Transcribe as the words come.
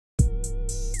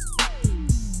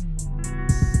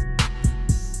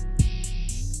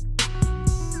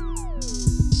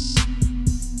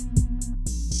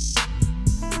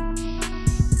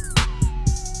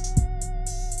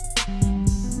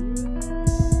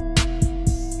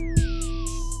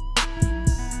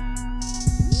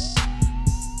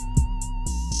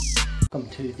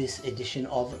to this edition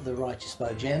of The Righteous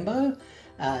Bojambo.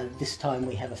 This time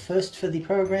we have a first for the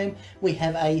program. We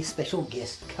have a special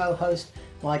guest co-host,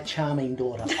 my charming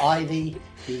daughter Ivy,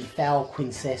 the foul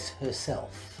Quince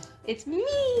herself. It's me!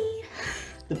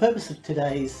 The purpose of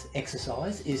today's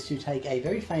exercise is to take a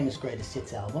very famous greatest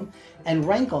hits album and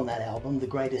rank on that album the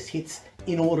greatest hits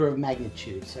in order of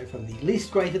magnitude. So from the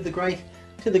least great of the great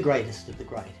to the greatest of the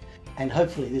great. And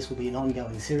hopefully this will be an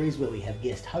ongoing series where we have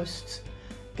guest hosts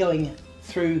going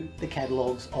through the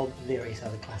catalogues of various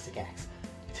other classic acts.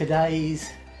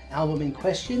 Today's album in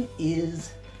question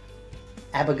is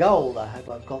Abba Gold. I hope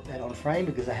I've got that on frame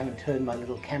because I haven't turned my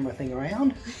little camera thing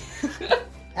around.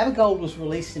 Abba Gold was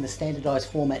released in a standardised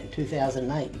format in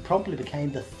 2008 and promptly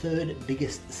became the third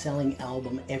biggest selling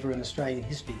album ever in Australian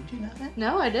history. Did you know that?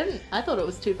 No, I didn't. I thought it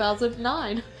was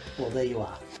 2009. Well, there you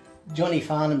are. Johnny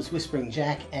Farnham's Whispering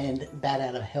Jack and Bat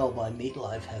Out of Hell by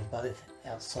Meatloaf have both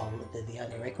outsold it. They're the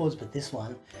only records, but this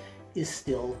one is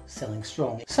still selling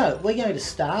strong. So we're going to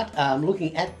start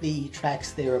looking at the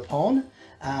tracks thereupon.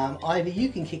 Ivy, you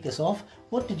can kick us off.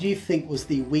 What did you think was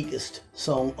the weakest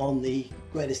song on the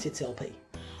Greatest Hits LP?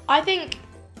 I think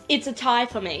it's a tie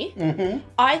for me. Mm-hmm.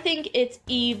 I think it's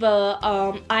either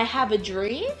I Have a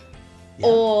Dream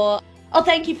or Oh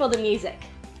Thank You for the Music.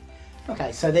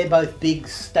 Okay, so they're both big,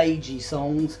 stagey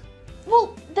songs.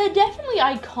 Well, they're definitely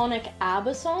iconic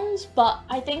ABBA songs, but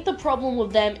I think the problem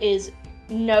with them is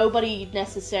nobody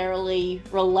necessarily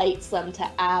relates them to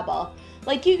ABBA.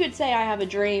 Like, you could say I Have a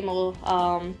Dream or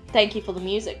Thank You for the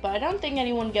Music, but I don't think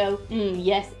anyone go,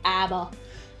 yes, ABBA.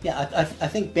 Yeah, I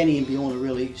think Benny and Bjorn are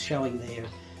really showing their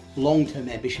long-term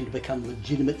ambition to become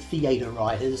legitimate theatre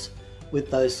writers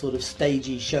with those sort of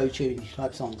stagey, show-tuning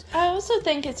type songs. I also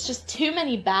think it's just too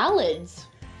many ballads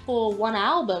for one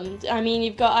album. I mean,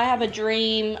 you've got I Have a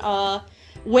Dream,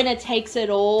 Winner Takes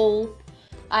It All,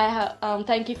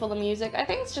 Thank You for the Music. I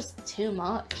think it's just too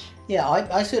much. Yeah,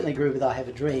 I certainly agree with I Have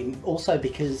a Dream, also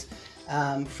because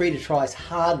Frida tries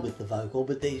hard with the vocal,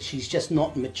 but she's just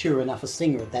not mature enough a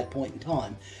singer at that point in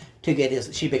time to get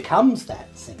as she becomes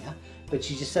that singer, but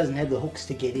she just doesn't have the hooks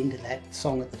to get into that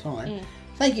song at the time.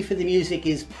 Thank You for the Music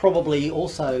is probably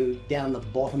also down the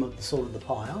bottom of the sort of the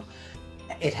pile.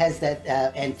 It has that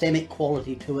anthemic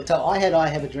quality to it. So I had I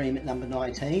Have a Dream at number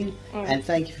 19, and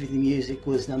Thank You for the Music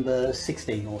was number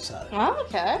 16 or so. Oh,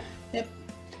 okay. Yep.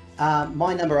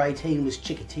 My number 18 was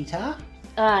Chiquitita.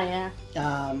 Oh,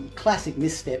 yeah. Classic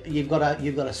misstep. You've got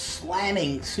a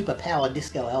slamming superpower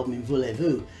disco album in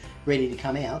Voulez-Vous ready to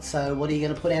come out. So what are you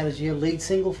going to put out as your lead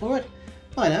single for it?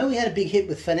 I know, we had a big hit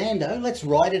with Fernando. Let's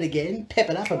write it again, pep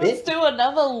it up a bit. Let's do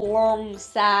another long,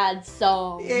 sad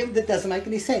song. Yeah, that doesn't make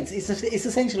any sense. It's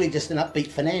essentially just an upbeat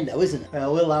Fernando, isn't it?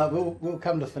 We'll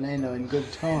come to Fernando in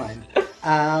good time.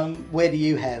 Where do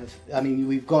you have? I mean,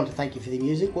 we've gone to Thank You for the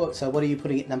Music. So what are you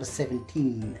putting at number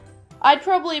 17? I'd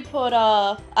probably put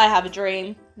I Have a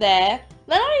Dream there.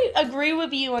 Then I agree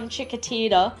with you on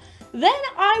Chiquitita. Then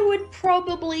I would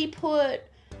probably put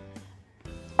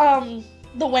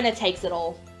The Winner Takes It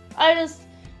All. I'm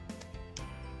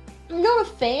not a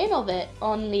fan of it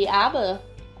on the ABBA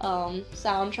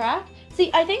soundtrack.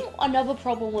 See, I think another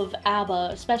problem with ABBA,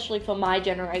 especially for my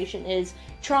generation, is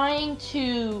trying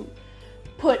to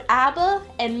put ABBA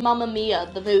and Mamma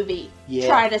Mia, the movie,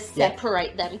 try to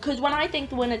separate them. Because when I think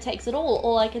The Winner Takes It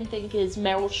All I can think is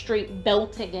Meryl Streep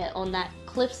belting it on that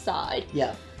cliffside.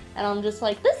 Yeah. And I'm just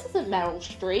like, this isn't Meryl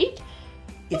Streep.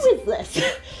 Who is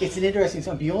this? It's an interesting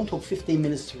song. Bjorn took 15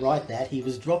 minutes to write that. He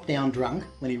was dropped down drunk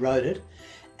when he wrote it.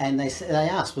 And they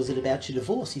asked, was it about your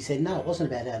divorce? He said, no, it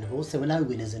wasn't about our divorce. There were no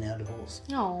winners in our divorce.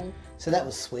 Oh. So that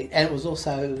was sweet. And it was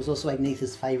also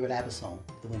Agnetha's favourite ABBA song,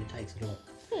 The Winner Takes It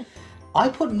All. I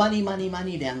put Money, Money,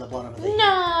 Money down the bottom of the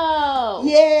No!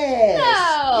 Yes!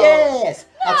 No! Yes!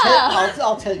 No!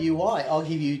 I'll tell you why. I'll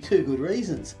give you two good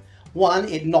reasons. One,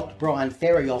 it knocked Brian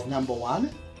Ferry off number 1.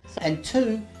 And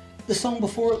 2, the song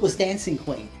before it was Dancing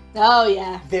Queen. Oh,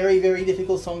 yeah. Very, very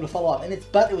difficult song to follow up.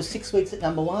 But it was 6 weeks at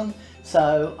number 1,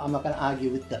 so I'm not going to argue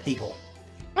with the people.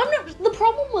 The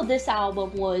problem with this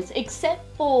album was,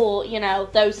 except for,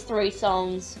 those 3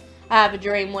 songs, I Have a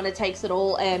Dream, Winner Takes It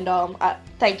All, and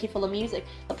Thank You for the Music.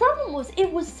 The problem was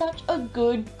it was such a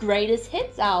good greatest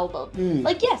hits album.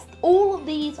 Like, yes, all of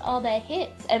these are their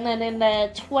hits, and then in their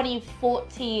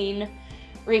 2014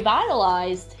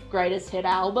 revitalized greatest hit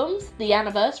albums, the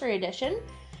anniversary edition,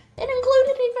 it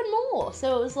included even more.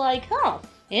 So it was like,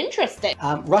 Interesting.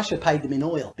 Russia paid them in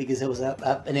oil because there was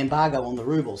an embargo on the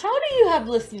rubles. How do you have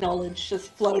this knowledge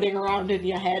just floating around in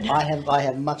your head? I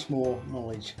have much more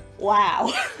knowledge.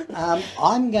 Wow.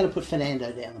 I'm going to put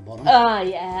Fernando down the bottom.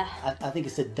 Yeah. I think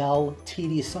it's a dull,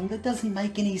 tedious song that doesn't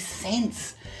make any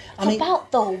sense. About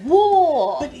the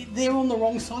war. But they're on the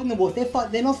wrong side of the war.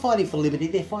 They're not fighting for liberty.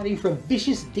 They're fighting for a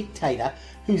vicious dictator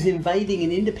who's invading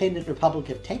an independent Republic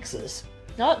of Texas.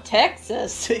 Not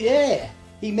Texas. Yeah,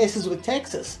 he messes with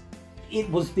Texas. It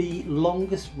was the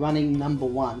longest running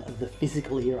 #1 of the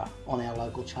physical era on our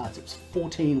local charts. It was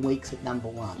 14 weeks at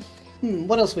 #1.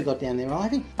 What else we got down there,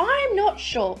 Ivy? I'm not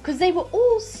sure, because they were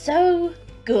all so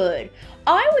good.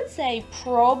 I would say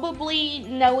probably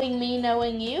Knowing Me,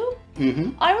 Knowing You.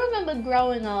 I remember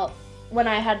growing up when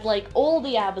I had like all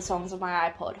the ABBA songs on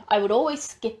my iPod, I would always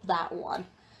skip that one.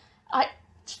 I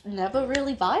never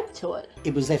really vibed to it.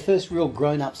 It was their first real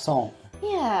grown-up song.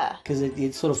 Yeah. Because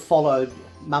it sort of followed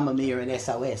Mamma Mia and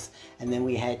SOS, and then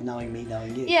we had Knowing Me,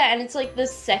 Knowing You. Yeah, and it's like the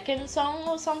second song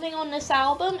or something on this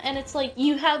album, and it's like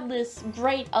you have this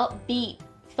great upbeat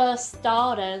first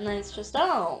starter, and then it's just,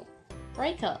 oh,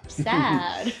 breakup,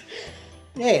 sad.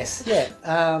 Yes, yeah.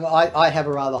 I have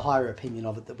a rather higher opinion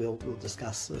of it that we'll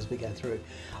discuss as we go through.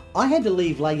 I had to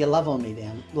leave Lay Your Love On Me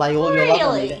down. Lay All Your Love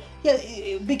On Me down.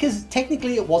 Yeah, because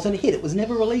technically it wasn't a hit. It was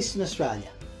never released in Australia.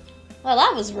 Well,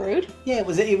 that was rude. Yeah, it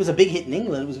was a big hit in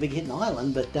England. It was a big hit in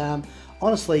Ireland. But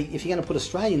honestly, if you're going to put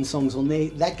Australian songs on there,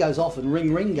 that goes off and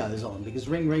Ring Ring goes on, because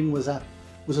Ring Ring was a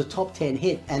top 10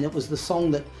 hit, and it was the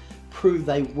song that proved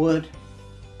they weren't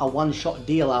a one-shot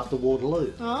deal after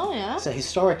Waterloo. Oh, yeah. So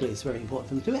historically it's very important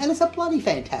for them too, and it's a bloody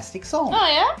fantastic song. Oh,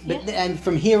 yeah? But, and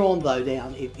from here on though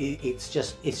down, it's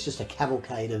just a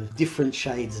cavalcade of different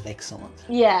shades of excellent.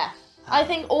 Yeah. I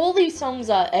think all these songs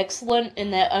are excellent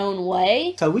in their own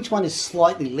way. So which one is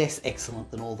slightly less excellent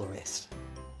than all the rest?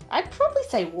 I'd probably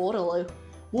say Waterloo.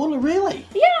 Waterloo, really?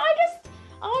 Yeah, I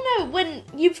don't know, when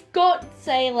you've got,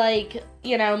 say, like,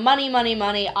 you know, money, money,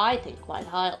 money, I think quite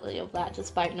highly of that,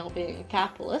 despite not being a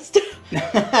capitalist.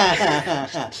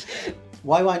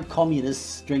 Why won't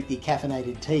communists drink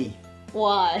decaffeinated tea?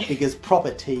 Why? Because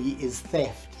proper tea is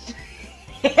theft.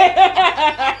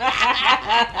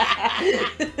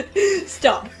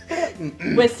 Stop.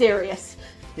 We're serious.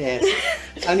 Yes.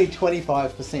 Only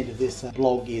 25% of this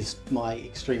blog is my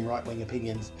extreme right-wing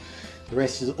opinions. The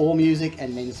rest is all music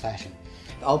and men's fashion.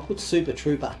 I'll put Super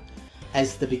Trooper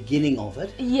as the beginning of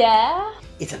it. Yeah.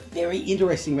 It's a very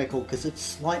interesting record because it's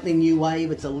slightly new wave.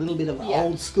 It's a little bit of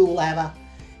old school ABBA.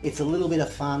 It's a little bit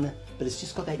of fun, but it's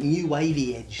just got that new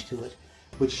wavy edge to it,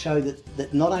 which show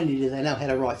that not only do they know how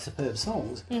to write superb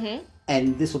songs,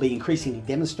 and this will be increasingly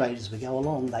demonstrated as we go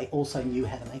along, they also knew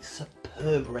how to make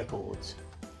superb records.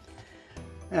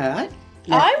 All right.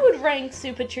 Now, I would rank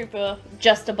Super Trooper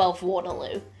just above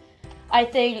Waterloo. I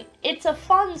think it's a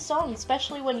fun song,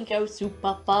 especially when you go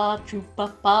super ba,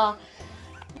 trooper ba.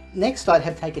 next I'd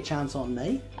have Take a Chance on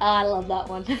Me. I love that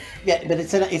one. Yeah, but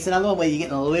it's another one where you're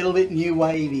getting a little bit new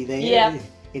wavy there. Yeah.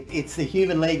 It's the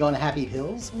Human League on Happy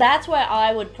Pills. That's where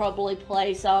I would probably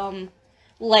place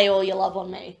Lay All Your Love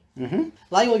on Me. Mm-hmm.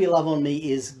 Lay All Your Love on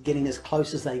Me is getting as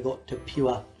close as they got to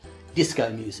pure disco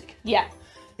music. Yeah.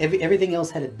 Everything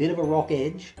else had a bit of a rock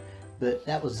edge, but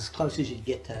that was as close as you'd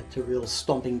get to real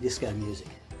stomping disco music.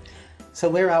 So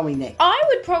where are we next? I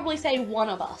would probably say One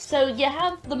of Us. So you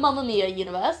have the Mamma Mia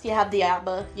universe, you have the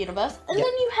ABBA universe, and then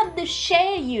you have the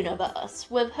Cher universe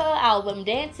with her album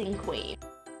Dancing Queen.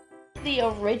 The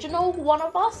original One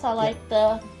of Us, I like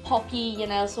the poppy,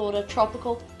 sort of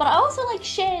tropical, but I also like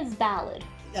Cher's ballad.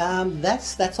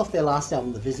 That's off their last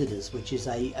album, The Visitors, which is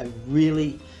a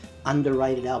really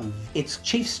underrated album. Its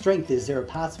chief strength is there are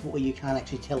parts of it where you can't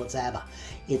actually tell it's ABBA.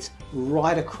 It's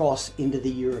right across into the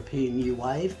European new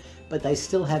wave, but they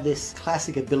still have this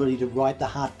classic ability to write the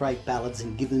heartbreak ballads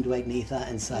and give them to Agnetha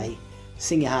and say,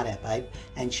 sing your heart out, babe.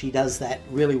 And she does that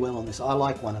really well on this. I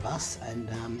like One of Us, and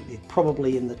it's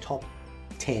probably in the top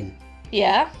 10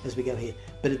 as we go here.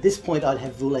 But at this point I'd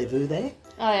have Voulez-Vous there.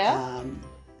 Oh yeah?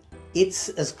 It's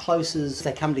as close as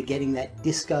they come to getting that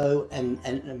disco and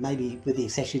maybe with the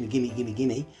exception of Gimme Gimme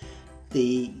Gimme,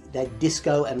 that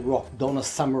disco and rock Donna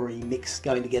Summery mix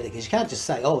going together, because you can't just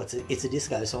say, oh, it's a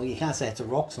disco song. You can't say it's a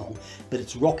rock song, but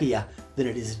it's rockier than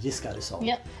it is a disco song.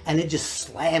 Yep. And it just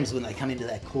slams when they come into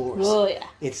that chorus. Oh yeah.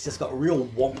 It's just got real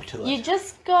womp to it. You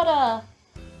just gotta,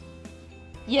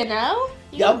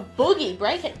 gotta boogie,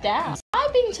 break it down.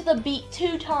 I've been to the beat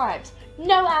 2 times.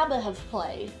 No ABBA have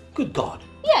played. Good God.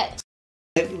 Yeah.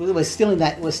 We're still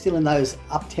in those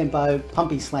up tempo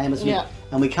pumpy slammers.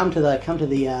 And we come to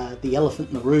the elephant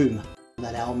in the room.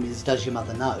 That album is Does Your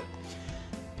Mother Know?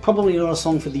 Probably not a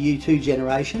song for the U2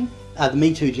 generation, the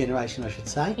Me Too generation, I should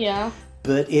say. Yeah.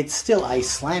 But it's still a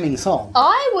slamming song.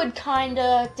 I would kind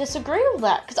of disagree with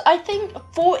that, because I think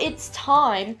for its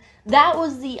time, that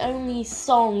was the only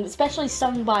song, especially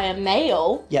sung by a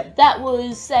male, Yep. that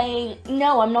was saying,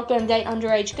 no, I'm not going to date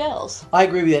underage girls. I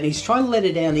agree with that. He's trying to let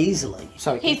her down easily.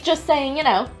 Sorry. He's just saying, you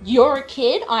know, you're a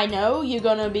kid, I know, you're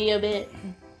going to be a bit,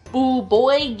 boo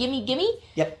boy, gimme.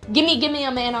 Yep. Gimme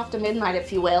a man after midnight,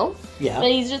 if you will. Yeah. But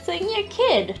he's just saying, you're a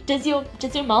kid. Does your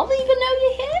mom even know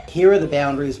you're here? Here are the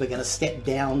boundaries. We're going to step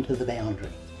down to the boundary.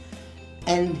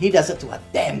 And he does it to a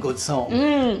damn good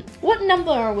song. What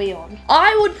number are we on?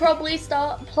 I would probably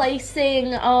start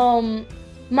placing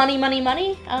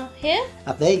Money here.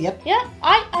 Up there, yep. Yeah,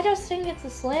 I just think it's a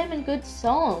slamming good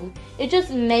song. It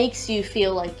just makes you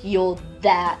feel like you're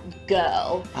that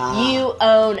girl. You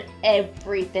own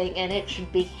everything and it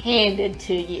should be handed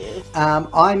to you.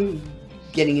 I'm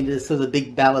getting into sort of the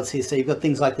big ballads here. So you've got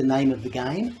things like The Name of the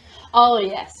Game. Oh,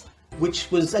 yes.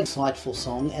 Which was a insightful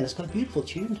song, and it's got a beautiful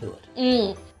tune to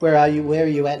it. Where are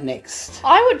you at next?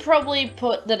 I would probably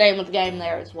put The Name of the Game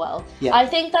there as well. Yep. I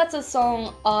think that's a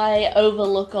song I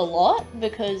overlook a lot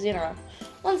because, you know,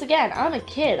 once again, I'm a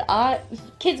kid.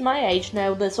 Kids my age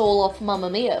know this all off Mamma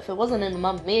Mia. If it wasn't in the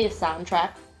Mamma Mia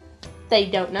soundtrack, they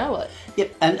don't know it.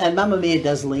 Yep, and Mamma Mia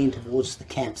does lean towards the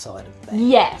camp side of that.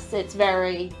 Yes, it's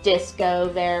very disco,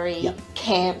 very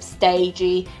camp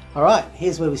stagey. All right,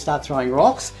 here's where we start throwing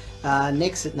rocks.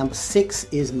 Next at number 6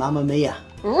 is Mamma Mia.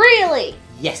 Really?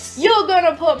 Yes. You're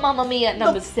gonna put Mamma Mia at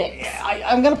number 6?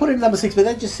 I'm going to put it at number 6, but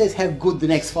that just says how good the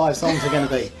next 5 songs are going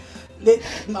to be.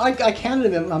 I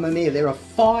counted them at Mamma Mia. There are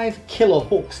 5 killer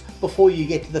hooks before you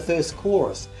get to the first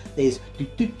chorus. There's do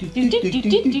do do do do do do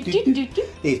do do.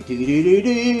 There's do do do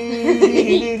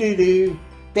do do do.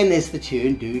 Then there's the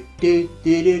tune do do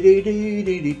do do do do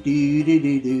do do do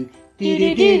do do.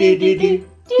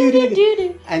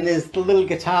 And there's the little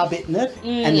guitar bit in it,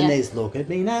 and then there's "Look at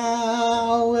me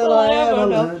now, will I ever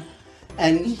learn?"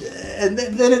 And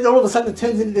then it all of a sudden it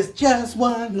turns into this "Just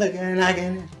one look and I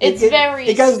can."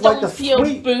 It goes like the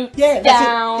sweet boots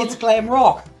down. It's glam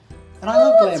rock, and I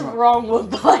love glam rock. What's wrong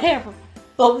with glam?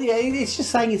 Well, yeah, it's just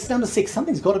saying it's number 6.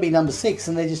 Something's got to be number 6,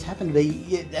 and they just happen to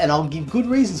be. And I'll give good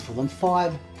reasons for them.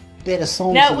 5 better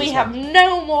songs. No, we have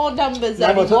no more numbers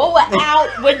anymore. We're out.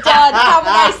 We're done. Have a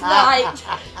nice night.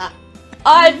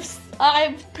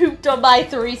 I've pooped on my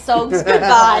 3 songs.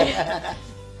 Goodbye.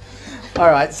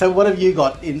 All right. So what have you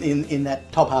got in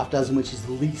that top half dozen, which is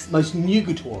the most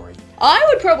nugatory? I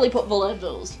would probably put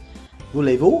Voulez-Vous.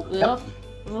 Voulez-Vous. Yep.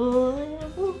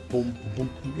 Boom, boom,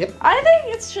 yep. I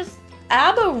think it's just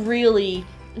ABBA really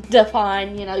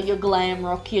defined, you know, your glam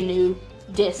rock, your new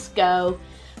disco.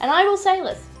 And I will say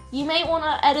this. You may want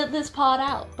to edit this part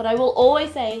out, but I will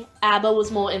always say ABBA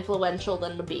was more influential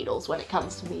than the Beatles when it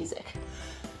comes to music.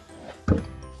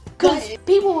 Because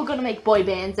people were going to make boy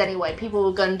bands anyway. People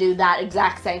were going to do that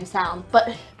exact same sound.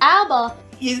 But ABBA...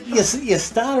 You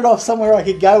started off somewhere I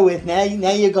could go with. Now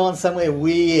you're gone somewhere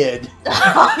weird.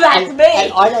 That's me.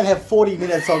 And I don't have 40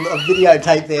 minutes of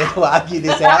videotape there to argue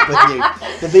this out with you.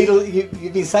 The Beatles,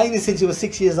 you've been saying this since you were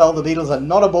 6 years old. The Beatles are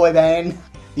not a boy band.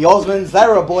 The Osmonds, they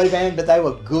were a boy band, but they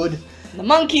were good. The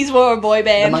Monkees were a boy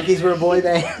band. The Monkees were a boy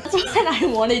band. That's when I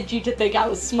wanted you to think I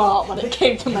was smart when it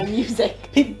came to my music.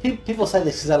 People say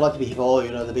this because they like to be hip. Oh,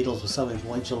 you know, the Beatles were so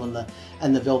influential,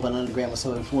 and the Velvet Underground was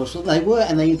so influential. They were,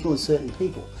 and they influenced certain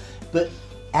people. But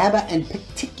ABBA, and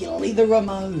particularly the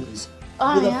Ramones,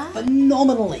 were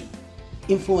phenomenally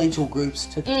influential groups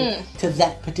to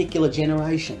that particular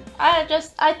generation.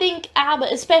 I think ABBA,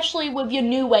 especially with your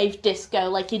new wave disco,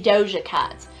 like your Doja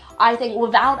Cats, I think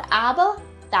without ABBA,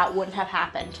 that wouldn't have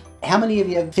happened. How many of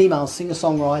you female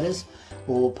singer-songwriters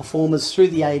or performers through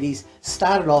the 80s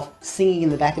started off singing in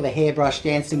the back of a hairbrush,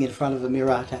 dancing in front of a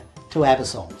mirror to ABBA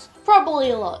songs? Probably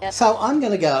a lot. Yep. So I'm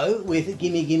going to go with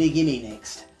Gimme Gimme Gimme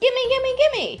next. Gimme Gimme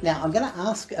Gimme! Now I'm going to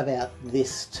ask about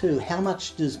this too. How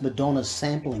much does Madonna's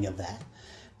sampling of that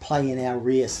play in our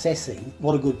reassessing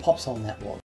what a good pop song that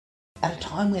was? At a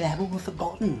time when ABBA were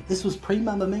forgotten. This was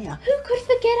pre-Mamma Mia. Who could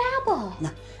forget ABBA? No.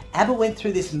 ABBA went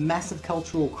through this massive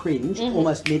cultural cringe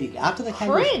almost immediately. After they came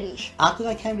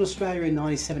to Australia in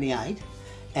 1978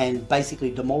 and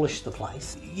basically demolished the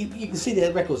place, you can see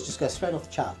their records just go straight off the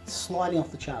charts, sliding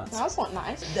off the charts. That's not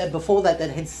nice. Before that,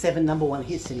 they'd had 7 #1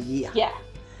 hits in a year. Yeah.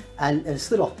 And it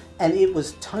slid off. And it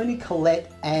was Toni Collette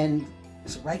and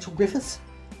Rachel Griffiths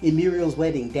in Muriel's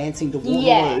Wedding dancing to Waterloo.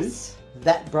 Yes.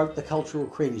 That broke the cultural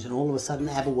cringe, and all of a sudden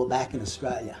ABBA were back in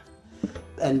Australia.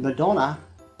 And Madonna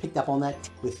picked up on that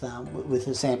with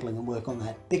her sampling and work on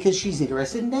that because she's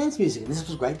interested in dance music, and this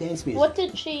was great dance music. What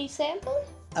did she sample?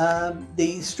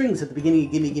 The strings at the beginning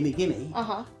of Gimme Gimme Gimme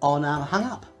on Hung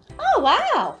Up. Oh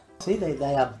wow! See,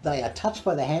 they are touched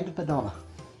by the hand of Madonna.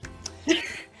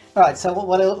 All right, so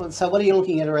what are you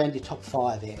looking at around your top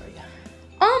 5 area?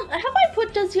 Have I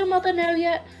put Does Your Mother Know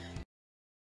yet?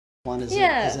 One is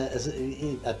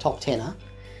a top 10er.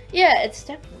 Yeah, it's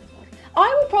definitely one.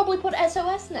 I would probably put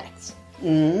SOS next.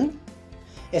 The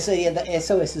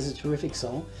SOS is a terrific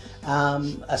song.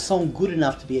 A song good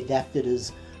enough to be adapted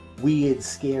as weird,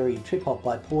 scary trip-hop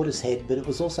by Portishead, but it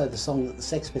was also the song that the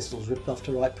Sex Pistols ripped off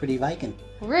to write Pretty Vacant.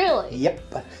 Really?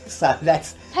 Yep. So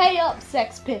that's... Pay up,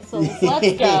 Sex Pistols.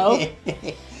 Let's go.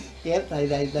 Yep,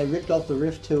 they ripped off the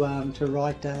riff to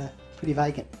write Pretty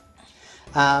Vacant.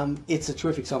 It's a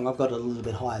terrific song. I've got it a little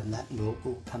bit higher than that, and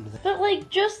we'll come to that. But like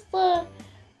just the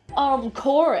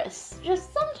chorus,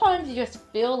 just sometimes you just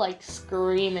feel like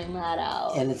screaming that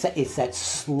out. And it's that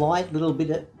slight little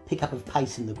bit of pickup of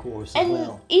pace in the chorus as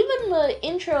well. And even the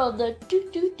intro of the do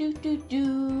do do do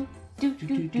do do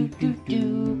do do do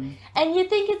do, and you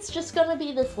think it's just gonna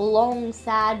be this long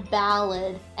sad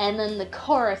ballad, and then the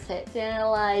chorus hits, and you're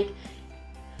like,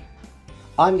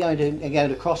 I'm going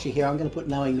to cross you here. I'm going to put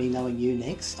Knowing Me, Knowing You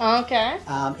next. okay.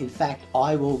 In fact,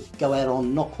 I will go out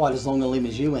on not quite as long a limb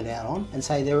as you went out on and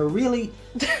say there are really,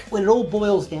 when it all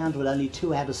boils down to it, only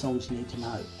 2 ABBA songs you need to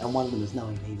know, and one of them is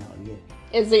Knowing Me, Knowing You.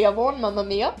 Is the other one Mamma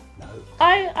Mia? No.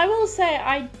 I will say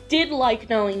I did like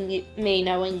Me,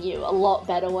 Knowing You a lot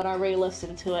better when I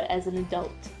re-listened to it as an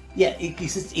adult. Yeah,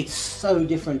 it's so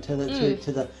different to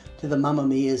the Mamma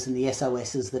Mias and the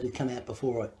SOSs that had come out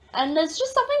before it. And there's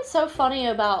just something so funny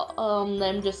about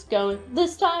them just going,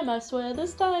 this time I swear,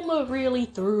 this time we're really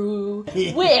through.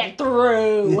 We're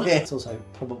through. Yeah. It's also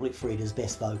probably Frida's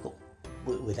best vocal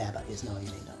with ABBA is Knowing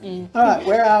Me, Knowing You. All right,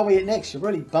 where are we at next? You've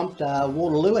already bumped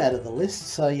Waterloo out of the list,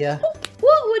 so yeah.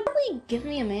 What would really Give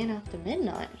Me a Man After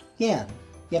Midnight? Yeah,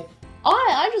 yep.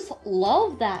 I just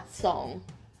love that song.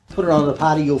 Put it on at a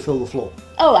party, you'll fill the floor.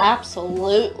 Oh,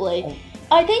 absolutely.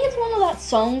 I think it's one of that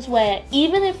songs where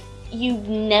even if you've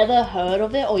never heard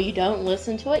of it or you don't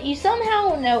listen to it, you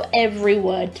somehow know every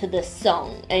word to this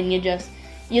song, and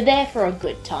you're there for a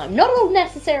good time. Not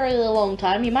necessarily a long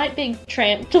time. You might be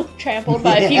trampled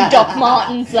by a few Doc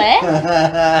Martens there,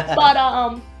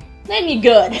 but then you're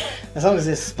good. As long as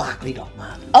there's sparkly Doc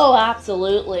Martens. Oh,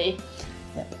 absolutely.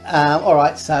 Yep. All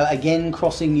right, so again,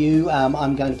 crossing you,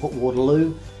 I'm going to put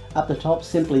Waterloo up the top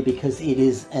simply because it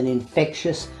is an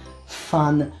infectious,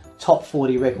 fun top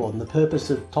 40 record, and the purpose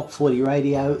of top 40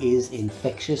 radio is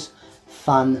infectious,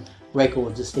 fun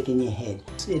records to stick in your head.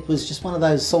 It was just one of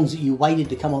those songs that you waited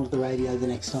to come onto the radio the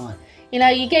next time. You know,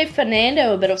 you gave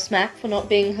Fernando a bit of smack for not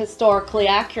being historically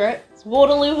accurate. Is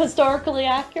Waterloo historically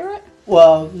accurate?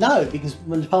 Well, no, because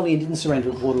when Napoleon didn't surrender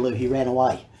at Waterloo, he ran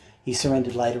away. He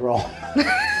surrendered later on.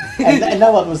 and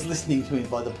no one was listening to him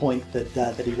by the point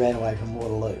that he ran away from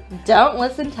Waterloo. Don't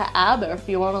listen to ABBA if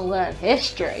you want to learn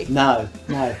history. No.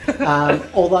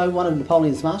 Although one of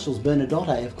Napoleon's marshals,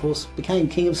 Bernadotte, of course, became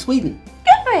King of Sweden.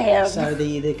 Good for him. So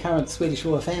the current Swedish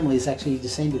royal family is actually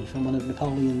descended from one of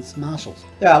Napoleon's marshals.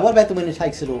 What about The Winner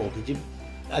Takes It All? Did you?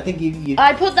 I think you...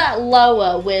 I put that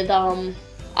lower with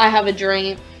I Have a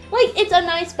Dream. Like, it's a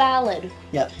nice ballad.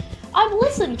 Yep. I've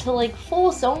listened to like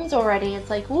 4 songs already. It's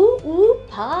like, woo, woo,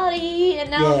 party.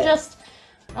 And now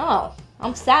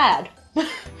I'm sad.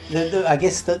 I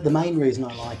guess the main reason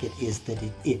I like it is that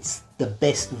it's the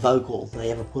best vocal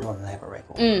they ever put on an ABBA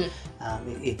record.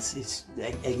 It's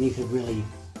Agnetha really,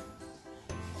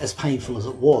 as painful as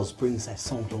it was, brings that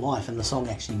song to life, and the song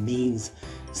actually means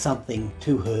something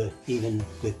to her, even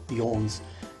with Bjorn's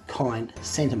kind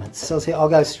sentiments. So I'll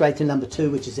go straight to number 2,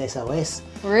 which is SOS.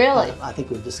 Really? I think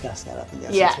we've discussed that. I think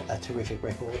that's a terrific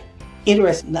record.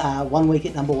 Interesting, 1 week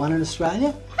at number 1 in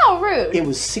Australia. How rude. It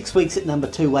was 6 weeks at number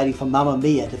 2 waiting for Mamma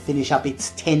Mia to finish up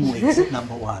its 10 weeks at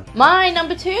number 1. My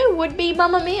number 2 would be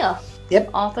Mamma Mia.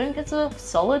 Yep. I think it's a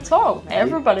solid song.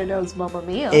 Everybody knows Mamma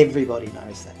Mia. Everybody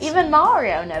knows that. Even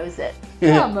Mario knows it.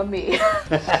 Mamma Mia.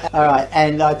 All right,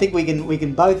 and I think we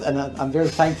can both, and I'm very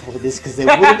thankful for this because there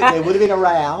would have been a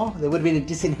row, there would have been a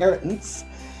disinheritance.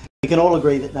 We can all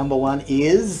agree that number 1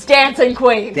 is Dancing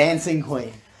Queen. Dancing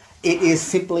Queen. It is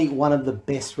simply one of the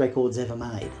best records ever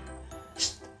made.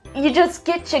 You just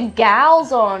get your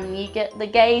gals on. You get the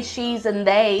gays, she's, and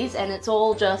theys, and it's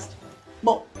all just...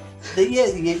 Well,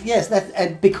 yes,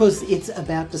 and because it's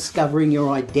about discovering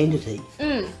your identity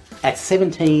at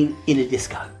 17 in a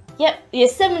disco. Yep, you're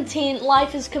 17,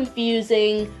 life is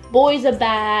confusing, boys are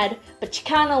bad, but you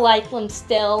kind of like them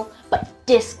still. But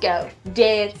disco,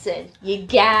 dancing, your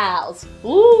gals,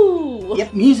 ooh.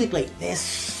 Yep, musically, there's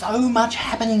so much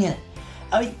happening in it.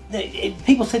 I mean,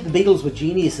 people said the Beatles were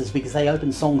geniuses because they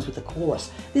opened songs with the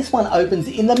chorus. This one opens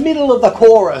in the middle of the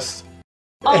chorus.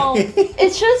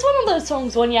 It's just one of those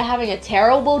songs when you're having a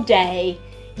terrible day,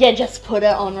 you just put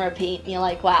it on repeat and you're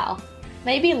like, wow,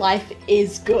 maybe life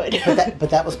is good. But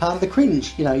that was part of the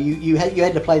cringe. You know, you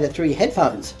had to play that through your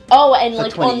headphones. Oh, and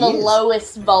like on the years.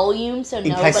 Lowest volume, so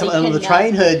nobody In case someone on the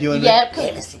train heard you. And yep.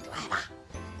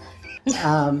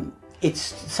 It's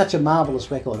such a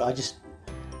marvellous record.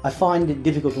 I find it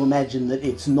difficult to imagine that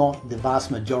it's not the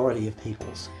vast majority of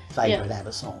people's favourite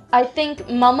ABBA song. I think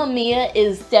Mamma Mia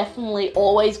is definitely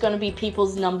always going to be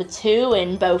people's number 2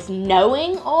 in both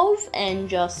knowing of and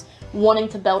just wanting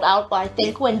to belt out. But I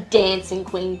think when Dancing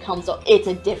Queen comes up, it's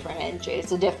a different energy,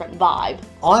 it's a different vibe.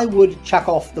 I would chuck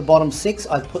off the bottom 6.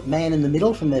 I'd put Man in the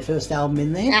Middle from their first album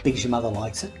in there, because your mother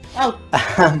likes it. Oh,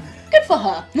 good for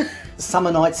her.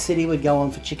 Summer Night City would go on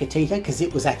for Chiquitita, because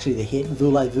it was actually the hit.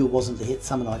 Voulez-Vous wasn't the hit,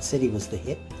 Summer Night City was the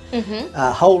hit.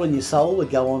 Hole in Your Soul would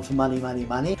go on for Money, Money,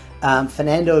 Money.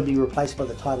 Fernando would be replaced by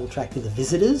the title track to The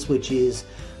Visitors, which is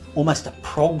almost a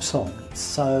prog song. It's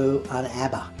so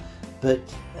un-ABBA, but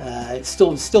it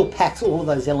still packs all of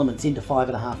those elements into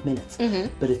 5.5 minutes.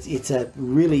 But it's a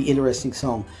really interesting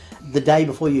song. The Day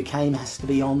Before You Came has to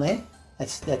be on there.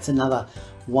 That's another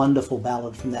wonderful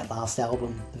ballad from that last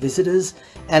album, The Visitors.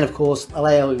 And of course,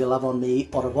 Lay All Your Love on Me,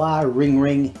 Au revoir, Ring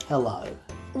Ring, Hello.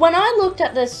 When I looked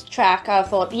at this track, I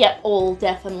thought, yep, all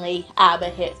definitely ABBA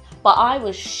hits. But I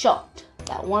was shocked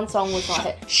that one song was not a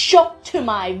hit. Shocked to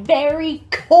my very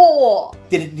core.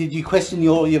 Did you question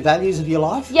your values of your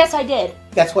life? Yes, I did.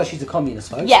 That's why she's a communist,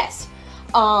 folks. Yes.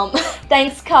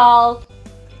 Thanks, Carl.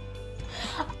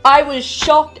 I was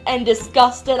shocked and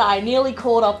disgusted. I nearly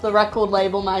called up the record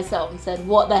label myself and said,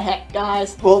 what the heck,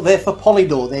 guys? Well, they're for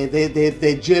Polydor.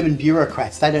 They're German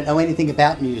bureaucrats. They don't know anything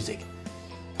about music.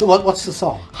 What's the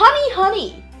song? Honey,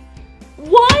 Honey.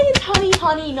 Why is Honey,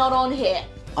 Honey not on here?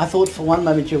 I thought for one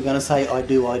moment you were going to say, I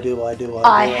do. I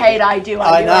hate I do.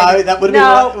 I know, that would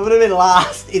have been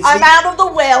last. I'm out of the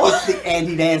will. It's the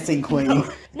anti-dancing queen.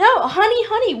 No, Honey,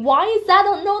 Honey, why is that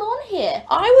not on here?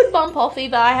 I would bump off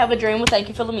either I Have a Dream or Thank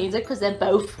You for the Music, because they're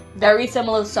both very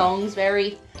similar songs,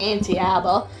 very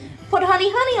anti-ABBA. Put Honey,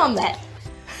 Honey on there.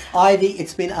 Ivy,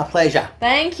 it's been a pleasure.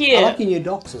 Thank you. I like your new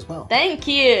docs as well. Thank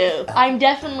you. I'm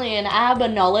definitely an ABBA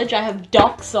knowledge. I have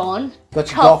docs on.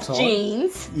 Got your docs on.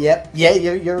 Jeans. Yep. Yeah,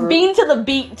 you're... Been to the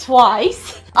beat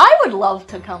twice. I would love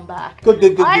to come back.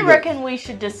 Good. I reckon we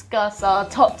should discuss our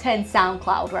top 10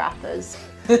 SoundCloud rappers.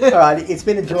 Alright, it's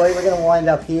been a joy. We're going to wind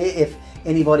up here. If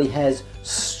anybody has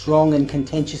strong and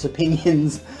contentious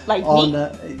opinions like on...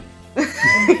 me?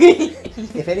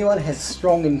 If anyone has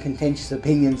strong and contentious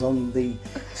opinions on the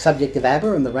subject of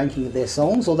ABBA and the ranking of their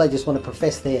songs, or they just want to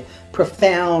profess their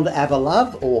profound ABBA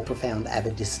love or profound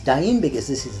ABBA disdain, because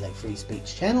this is a free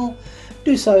speech channel,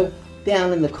 do so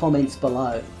down in the comments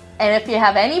below. And if you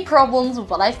have any problems with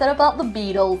what I said about the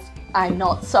Beatles, I'm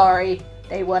not sorry.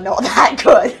 They were not that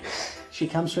good. She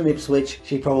comes from Ipswich.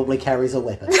 She probably carries a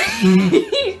weapon.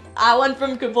 I went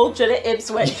from Caboolture to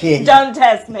Ipswich. Yeah. Don't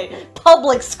test me.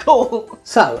 Public school.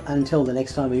 So, until the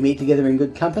next time we meet together in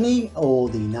good company, or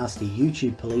the nasty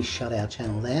YouTube police shut our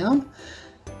channel down,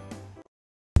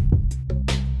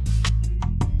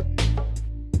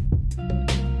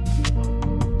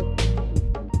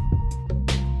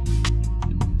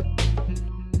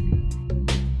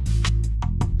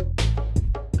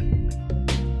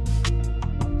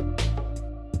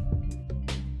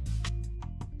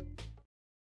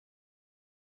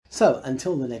 So,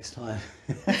 until the next time.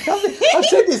 I've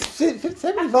said this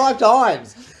 75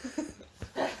 times.